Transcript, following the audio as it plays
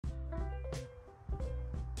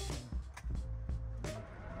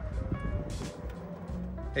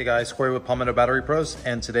Hey guys, Cory with Palmetto Battery Pros,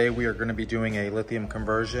 and today we are going to be doing a lithium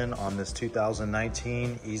conversion on this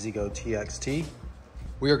 2019 Ezgo TXT.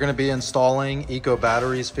 We are going to be installing Eco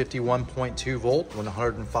Batteries 51.2 volt,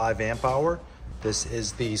 105 amp hour. This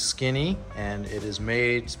is the skinny, and it is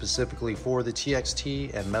made specifically for the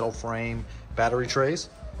TXT and metal frame battery trays.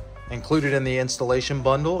 Included in the installation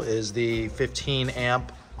bundle is the 15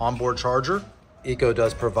 amp onboard charger. Eco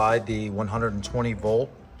does provide the 120 volt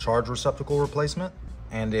charge receptacle replacement,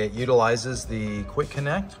 and it utilizes the Quick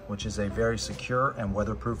Connect, which is a very secure and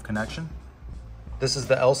weatherproof connection. This is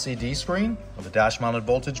the LCD screen of the dash mounted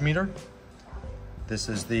voltage meter. This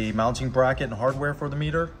is the mounting bracket and hardware for the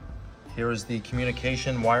meter. Here is the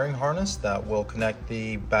communication wiring harness that will connect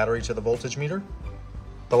the battery to the voltage meter.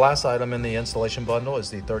 The last item in the installation bundle is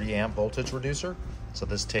the 30 amp voltage reducer. So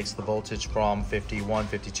this takes the voltage from 51,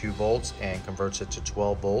 52 volts and converts it to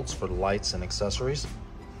 12 volts for the lights and accessories.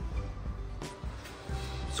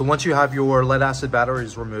 So once you have your lead acid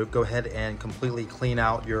batteries removed, go ahead and completely clean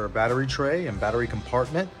out your battery tray and battery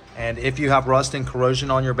compartment. And if you have rust and corrosion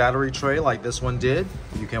on your battery tray like this one did,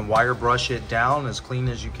 you can wire brush it down as clean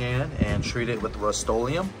as you can and treat it with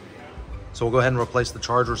Rust-Oleum. So we'll go ahead and replace the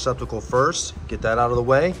charge receptacle first, get that out of the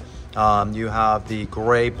way. You have the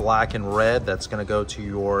gray, black, and red that's gonna go to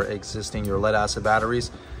your lead acid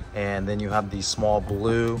batteries. And then you have the small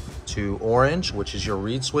blue to orange, which is your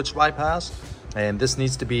reed switch bypass. And this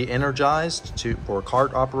needs to be energized for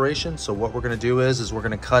cart operation. So what we're gonna do is we're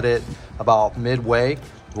gonna cut it about midway.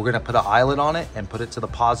 We're gonna put an eyelet on it and put it to the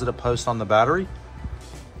positive post on the battery.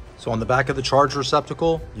 So on the back of the charge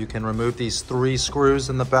receptacle, you can remove these 3 screws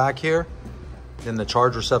in the back here. Then the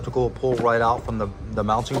charge receptacle will pull right out from the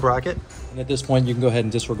mounting bracket. And at this point, you can go ahead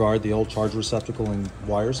and disregard the old charge receptacle and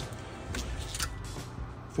wires.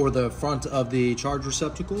 For the front of the charge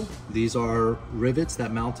receptacle, these are rivets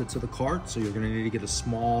that mount it to the cart. So you're gonna need to get a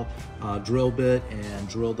small drill bit and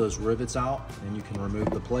drill those rivets out, and you can remove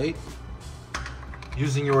the plate.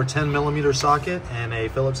 Using your 10mm socket and a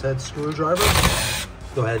Phillips head screwdriver,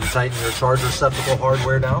 go ahead and tighten your charge receptacle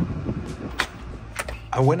hardware down.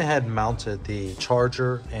 I went ahead and mounted the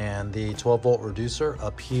charger and the 12 volt reducer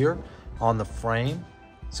up here on the frame.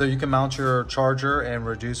 So you can mount your charger and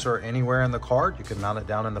reducer anywhere in the cart. You can mount it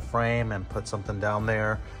down in the frame and put something down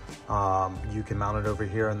there. You can mount it over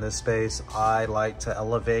here in this space. I like to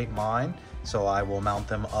elevate mine, so I will mount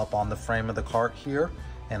them up on the frame of the cart here,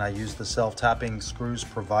 and I use the self-tapping screws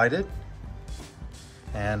provided.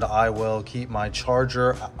 And I will keep my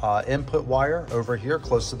charger input wire over here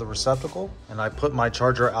close to the receptacle. And I put my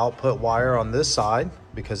charger output wire on this side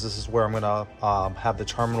because this is where I'm gonna have the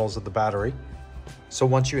terminals of the battery. So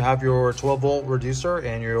once you have your 12 volt reducer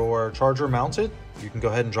and your charger mounted, you can go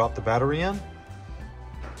ahead and drop the battery in.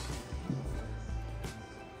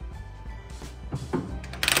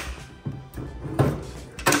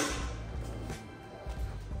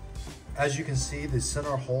 As you can see, the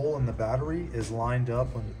center hole in the battery is lined up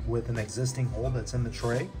with an existing hole that's in the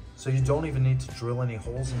tray. So you don't even need to drill any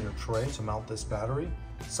holes in your tray to mount this battery.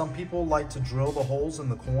 Some people like to drill the holes in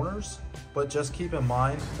the corners, but just keep in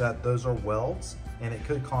mind that those are welds and it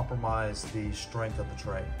could compromise the strength of the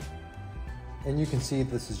tray. And you can see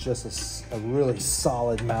this is just a really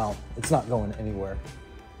solid mount. It's not going anywhere.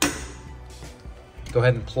 Go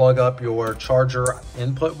ahead and plug up your charger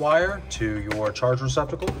input wire to your charge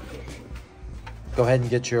receptacle. Go ahead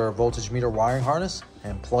and get your voltage meter wiring harness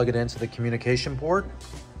and plug it into the communication port.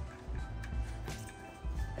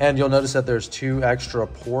 And you'll notice that there's 2 extra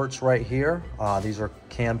ports right here. These are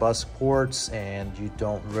CAN bus ports, and you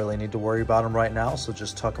don't really need to worry about them right now. So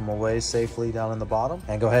just tuck them away safely down in the bottom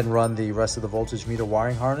and go ahead and run the rest of the voltage meter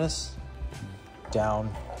wiring harness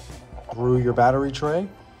down through your battery tray.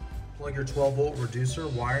 Plug your 12 volt reducer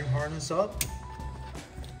wiring harness up,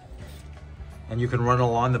 and you can run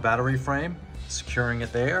along the battery frame, securing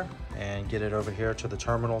it there, and get it over here to the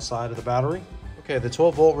terminal side of the battery. Okay, the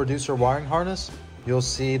 12 volt reducer wiring harness, you'll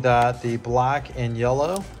see that the black and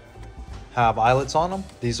yellow have eyelets on them.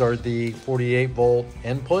 These are the 48 volt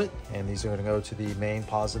input, and these are going to go to the main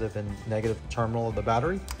positive and negative terminal of the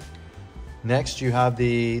battery. Next, you have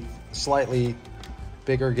the slightly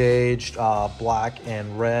bigger gauge black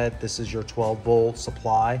and red. This is your 12 volt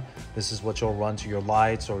supply. This is what you'll run to your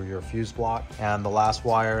lights or your fuse block. And the last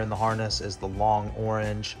wire in the harness is the long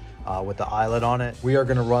orange with the eyelet on it. We are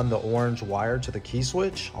going to run the orange wire to the key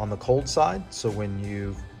switch on the cold side. So when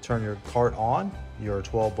you turn your cart on, your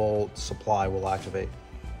 12 volt supply will activate.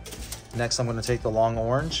 Next, I'm going to take the long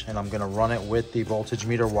orange and I'm going to run it with the voltage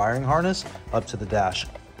meter wiring harness up to the dash.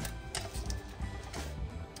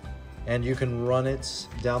 And you can run it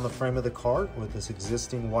down the frame of the cart with this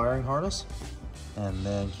existing wiring harness. and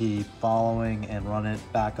then keep following and run it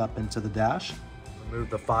back up into the dash. Remove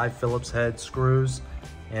the 5 Phillips head screws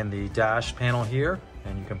in the dash panel here,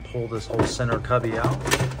 and you can pull this whole center cubby out.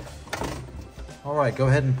 All right, go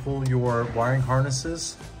ahead and pull your wiring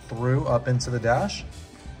harnesses through up into the dash.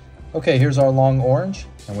 Okay, here's our long orange,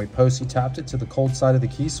 and we post tapped it to the cold side of the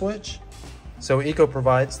key switch. So Eco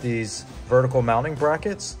provides these vertical mounting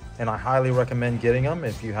brackets, and I highly recommend getting them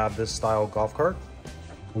if you have this style golf cart.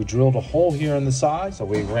 We drilled a hole here in the side, so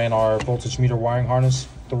we ran our voltage meter wiring harness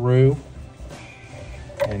through.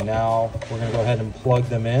 And now we're gonna go ahead and plug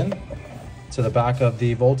them in to the back of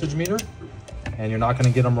the voltage meter. And you're not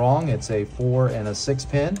gonna get them wrong. It's a 4 and a 6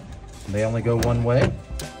 pin. They only go one way.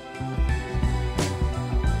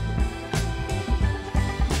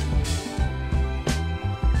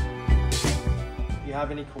 If you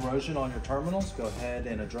have any corrosion on your terminals, go ahead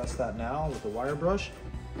and address that now with the wire brush.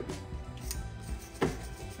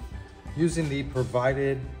 Using the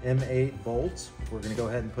provided M8 bolts, we're gonna go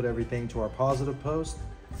ahead and put everything to our positive post.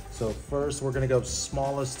 So first we're gonna go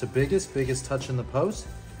smallest to biggest touching the post.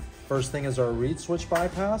 First thing is our reed switch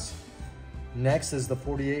bypass. Next is the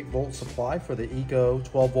 48 volt supply for the Eco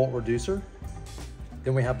 12 volt reducer.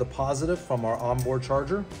 Then we have the positive from our onboard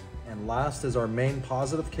charger. And last is our main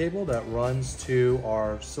positive cable that runs to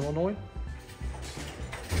our solenoid.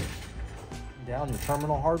 Down your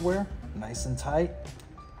terminal hardware, nice and tight,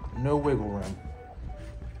 no wiggle room.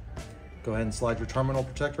 Go ahead and slide your terminal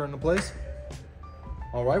protector into place.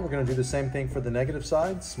 All right, we're gonna do the same thing for the negative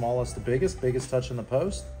side, smallest to biggest touching the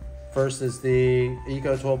post. First is the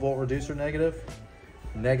Eco 12 volt reducer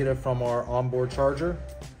negative from our onboard charger.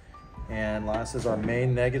 And last is our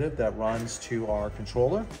main negative that runs to our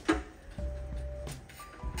controller.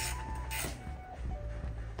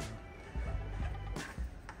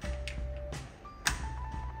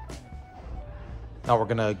 Now we're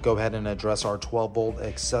gonna go ahead and address our 12 volt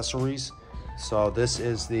accessories. So this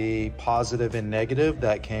is the positive and negative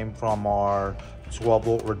that came from our 12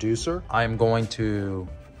 volt reducer. I'm going to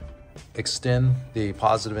extend the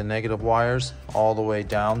positive and negative wires all the way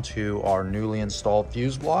down to our newly installed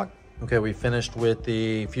fuse block. Okay, we finished with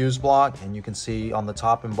the fuse block, and you can see on the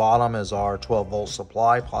top and bottom is our 12 volt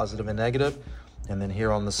supply, positive and negative. And then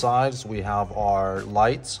here on the sides, we have our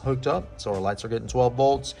lights hooked up. So our lights are getting 12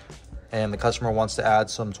 volts, and the customer wants to add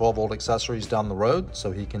some 12 volt accessories down the road,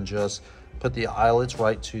 so he can just put the eyelets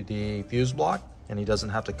right to the fuse block, and he doesn't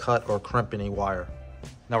have to cut or crimp any wire.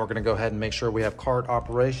 Now we're gonna go ahead and make sure we have cart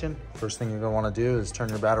operation. First thing you're gonna wanna do is turn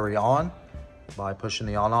your battery on. By pushing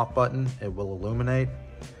the on off button, it will illuminate.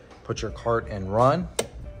 Put your cart in run.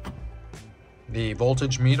 The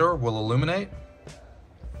voltage meter will illuminate.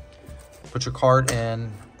 Put your cart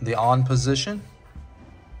in the on position.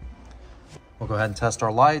 We'll go ahead and test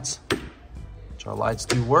our lights. Our lights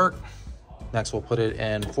do work. Next, we'll put it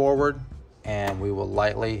in forward, and we will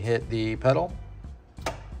lightly hit the pedal.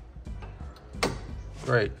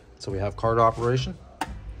 Great, so we have cart operation.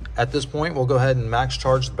 At this point, we'll go ahead and max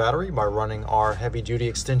charge the battery by running our heavy duty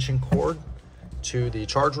extension cord to the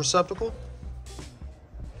charge receptacle.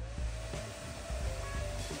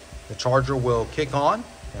 The charger will kick on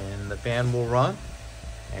and the fan will run,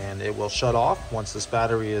 and it will shut off once this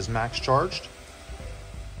battery is max charged.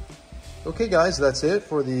 Okay guys, that's it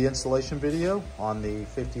for the installation video on the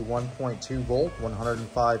 51.2 volt,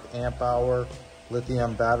 105 amp hour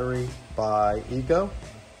lithium battery by Eco.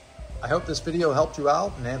 I hope this video helped you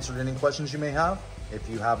out and answered any questions you may have. If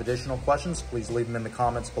you have additional questions, please leave them in the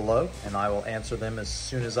comments below and I will answer them as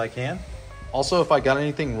soon as I can. Also, if I got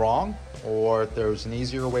anything wrong or if there's an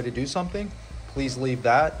easier way to do something, please leave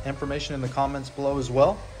that information in the comments below as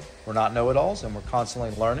well. We're not know-it-alls and we're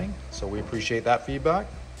constantly learning, so we appreciate that feedback.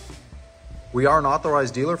 We are an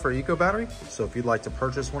authorized dealer for Eco Battery, so if you'd like to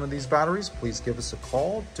purchase one of these batteries, please give us a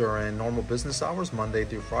call during normal business hours, Monday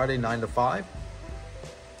through Friday, 9 to 5.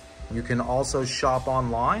 You can also shop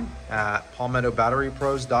online at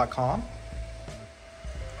palmettobatterypros.com.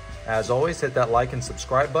 As always, hit that like and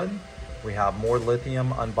subscribe button. We have more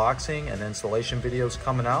lithium unboxing and installation videos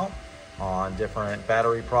coming out on different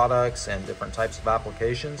battery products and different types of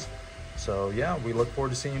applications. So yeah, we look forward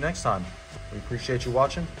to seeing you next time. We appreciate you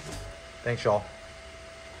watching. Thanks, y'all.